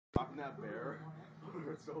that bear.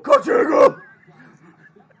 Kachiga!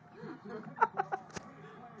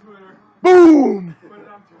 Twitter. Boom! Put it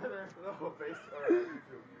on Twitter. No, YouTube.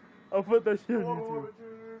 I'll put that shit on YouTube.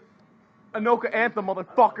 Anoka Anthem,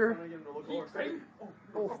 motherfucker.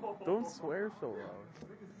 Oh, don't swear so loud.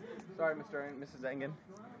 Sorry, Mr. and Mrs. Engen.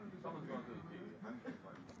 Someone's going through the TV.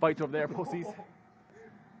 Fight over there, pussies.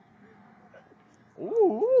 Ooh,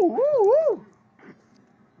 ooh, ooh, ooh.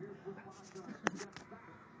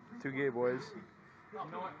 Two gay boys. You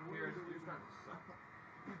know what? Here, you're starting to suck.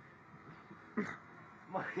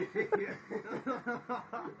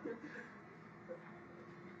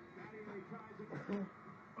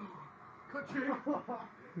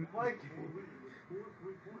 Mike.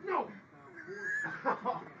 No.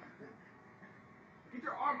 Get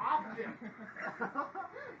your arm off of him.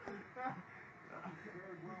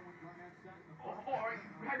 Alright,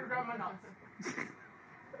 had to grab my nuts.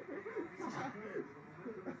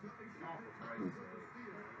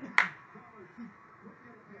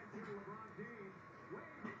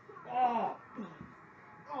 Oh!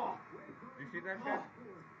 Oh! You see that shit?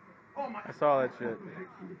 Oh my! I saw that shit.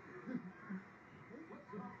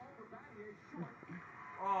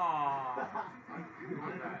 Oh!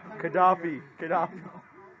 Gaddafi.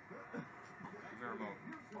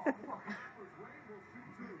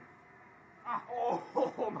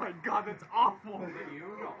 Oh my god, that's awful! You?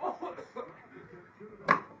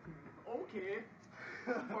 Okay.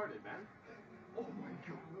 You farted, man. Oh my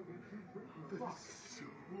god. This is so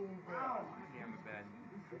bad. Damn it, Ben.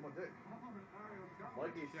 My dick.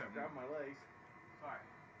 Mikey's grabbing my legs. Sorry.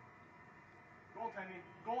 Goaltending.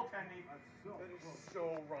 That is so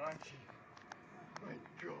raunchy. My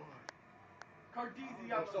god. Cartesian.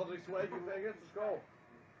 Celtics swag in Vegas. Let's go.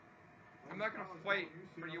 I'm not gonna fight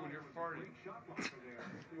for you when you're farting. You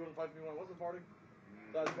wouldn't fight for me when I wasn't farting?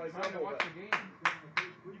 That's my Trying to watch the game.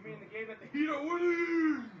 You mean the game at the heat of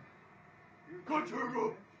winning?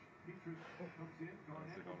 Kachiga! Honestly,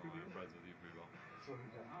 don't know why I'm friends with you people.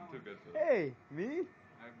 I'm too good for this. Hey, me?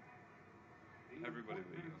 Everybody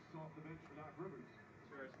leave.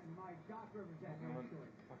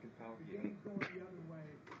 Fucking Falky.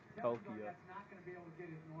 Palkia. You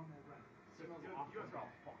guys are all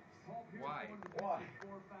fucked. Why? Why?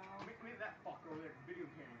 Make that fuck over there video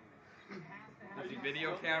cameraing it. Is he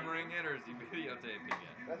video cameraing it or is he videotaping it?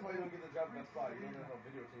 That's why you don't get the job at Best Buy. You don't know how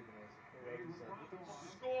videotaping is.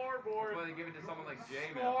 Scoreboard! That's why they give it to someone like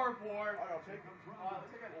Jay now. Scoreboard! Alright, I'll take it. Let's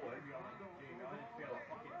take it.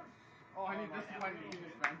 Oh, I need this one.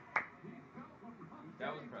 Man.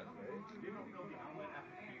 That was impressive. You don't know the online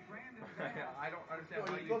application. I don't understand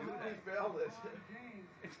why you do that. Fail this.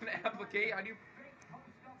 It's an application. How do you?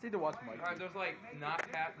 It's need to watch Mikey. Alright, there's like not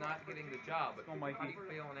getting the job, but Oh, Mikey. how do you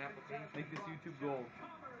fail an application? Make this YouTube goal.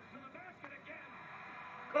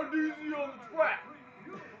 Cartesian on the track!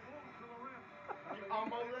 I'm on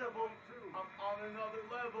a level. I'm on another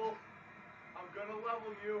level. I'm gonna level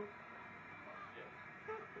you.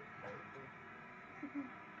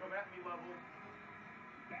 Come at me, level.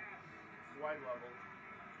 Wide level.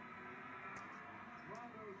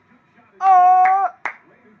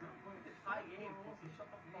 It's high game. Shut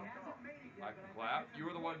the fuck up. I can clap. You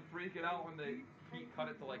were the one freaking out when the Heat cut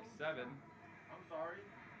it to like 7. I'm sorry.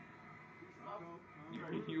 You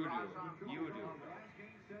do.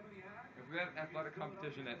 If we had an athletic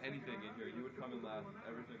competition at anything in here, you would come in last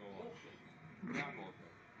every single one. Bullshit. Not bullshit.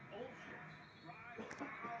 Bullshit.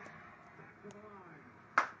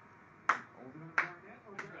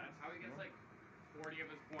 That's how he gets like 40 of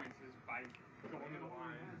his points is by going to the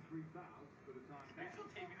line. Are you still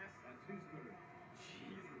taping this?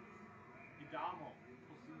 Jesus. Idamo.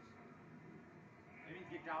 Pussies. That means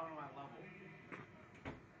get down on my level.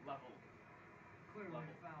 Level. Clearly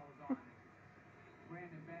fouls on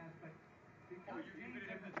Brandon Bass, but because James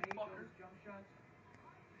hasn't made those jump shots,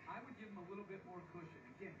 I would give him a little bit more cushion.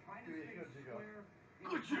 Again, try to stay square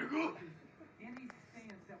in any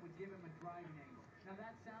stance that would give him a driving angle. Now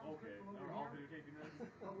that sounds good from over here,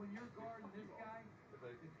 but when you're guarding this guy,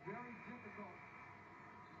 it's very difficult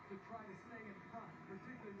to try to stay in front,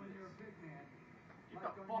 particularly when you're a big man.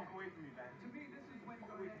 Get the fuck away from me, Ben. To me, this is when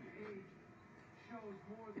Garnett's age shows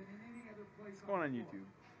more than in any other place. It's going on YouTube.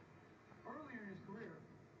 Earlier in his career,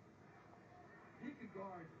 he could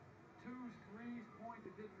guard 2s, 3s, points,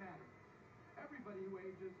 it didn't matter. Everybody who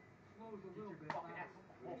ages slows a little bit.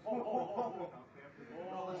 Oh,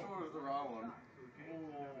 this one was the wrong one. It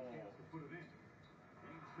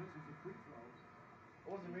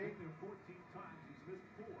wasn't me. 14 times, he's missed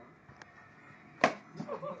 4.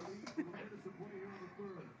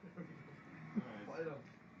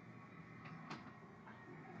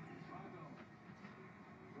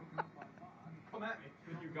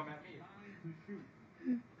 chewing gum at me.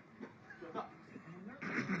 Shut up.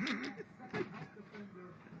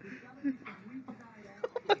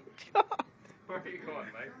 Where are you going,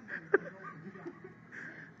 Mike?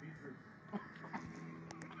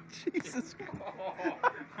 Jesus Oh,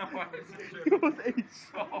 He was a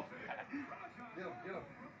so bad. Get him.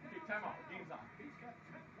 Okay, time out. Game's on.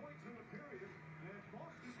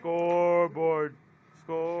 scoreboard.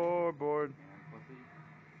 Scoreboard.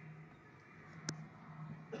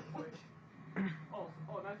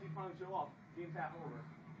 Oh, nice you finally show up. Game's half over.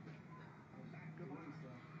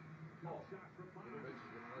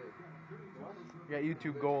 You got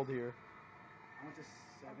YouTube gold here. I went to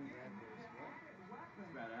 7 bad boys. What?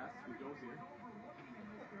 Badass. Who goes here?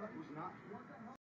 Who's not?